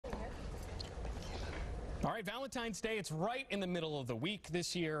All right, Valentine's Day, it's right in the middle of the week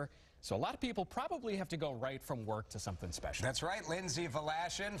this year, so a lot of people probably have to go right from work to something special. That's right. Lindsay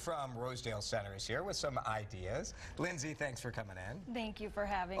Wlaschin from Rosedale Center is here with some ideas. Lindsay, thanks for coming in. Thank you for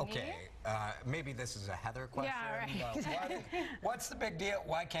having me. Okay, maybe this is a Heather question. Yeah, right. What's the big deal?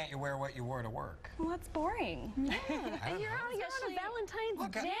 Why can't you wear what you wore to work? Well, that's boring. And you're on a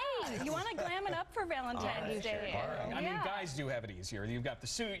Valentine's Day. You want to glam it up for Valentine's Day. All right. I mean, guys do have it easier. You've got the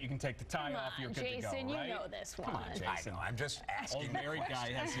suit, you can take the tie off, you're good Jason, to go, right? you know this one. Come on, Jason. I know, I'm just asking. Old married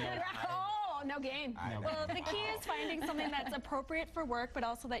guy has no... Oh, no game. Well, the key is finding something that's appropriate for work, but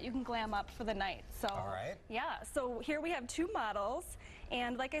also that you can glam up for the night. So, all right. Yeah, so here we have two models,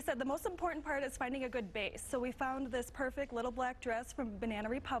 and like I said, the most important part is finding a good base. So we found this perfect little black dress from Banana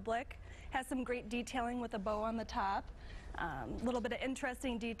Republic. Has some great detailing with a bow on the top. A little bit of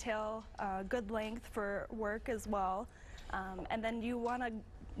interesting detail, good length for work as well. And then you want to,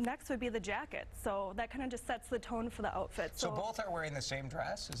 next would be the jacket. So that kind of just sets the tone for the outfit. So both are wearing the same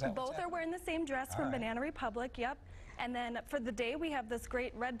dress? Is that both are wearing the same dress from Banana Republic, yep. And then for the day we have this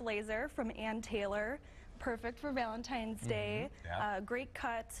great red blazer from Ann Taylor. Perfect for Valentine's Day. Yeah. Great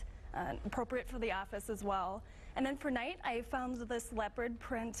cut. Appropriate for the office as well. And then for night, I found this leopard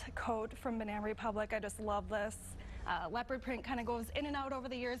print coat from Banana Republic. I just love this. Leopard print kind of goes in and out over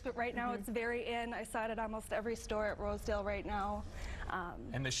the years, but right now it's very in. I saw it at almost every store at Rosedale right now.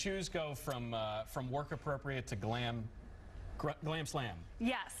 And the shoes go from work appropriate to glam slam.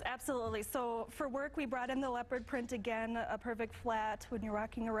 Yes, absolutely. So for work, we brought in the leopard print again, a perfect flat when you're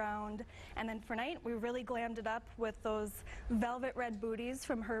walking around. And then for night, we really glammed it up with those velvet red booties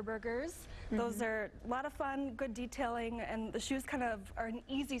from Herberger's. Those are a lot of fun, good detailing, and the shoes kind of are an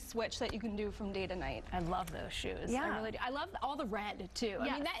easy switch that you can do from day to night. I love those shoes. Yeah. I really do. I love all the red, too. Yes.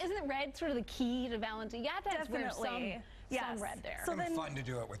 I mean, isn't red sort of the key to Valentine? You have to wear some red there. So then, fun to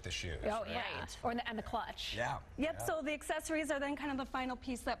do it with the shoes. Oh, yeah. Right. And the clutch. Yeah. Yep, yeah. So the accessories are then kind of the final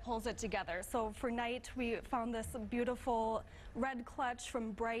piece that pulls it together. So for night, we found this beautiful red clutch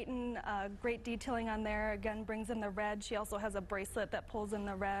from Brighton. Great detailing on there. Again, brings in the red. She also has a bracelet that pulls in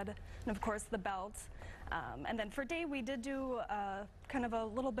the red. And of course, the belt. And then for day, we did do kind of a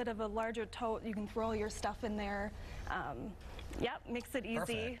little bit of a larger tote. You can throw all your stuff in there. Yep, makes it easy.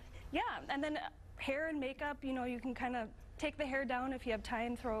 Perfect. Yeah, and then hair and makeup, you know, you can kind of take the hair down if you have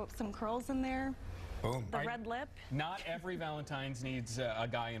time, throw some curls in there. Boom. The red lip. Not every Valentine's needs a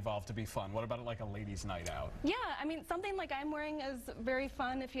guy involved to be fun. What about like a ladies' night out? Yeah, I mean, something like I'm wearing is very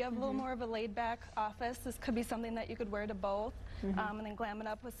fun. If you have a little more of a laid-back office, this could be something that you could wear to both, and then glam it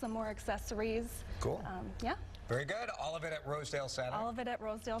up with some more accessories. Cool. Yeah. Very good. All of it at Rosedale Center? All of it at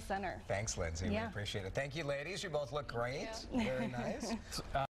Rosedale Center. Thanks, Lindsay. Yeah. We appreciate it. Thank you, ladies. You both look great. Very nice.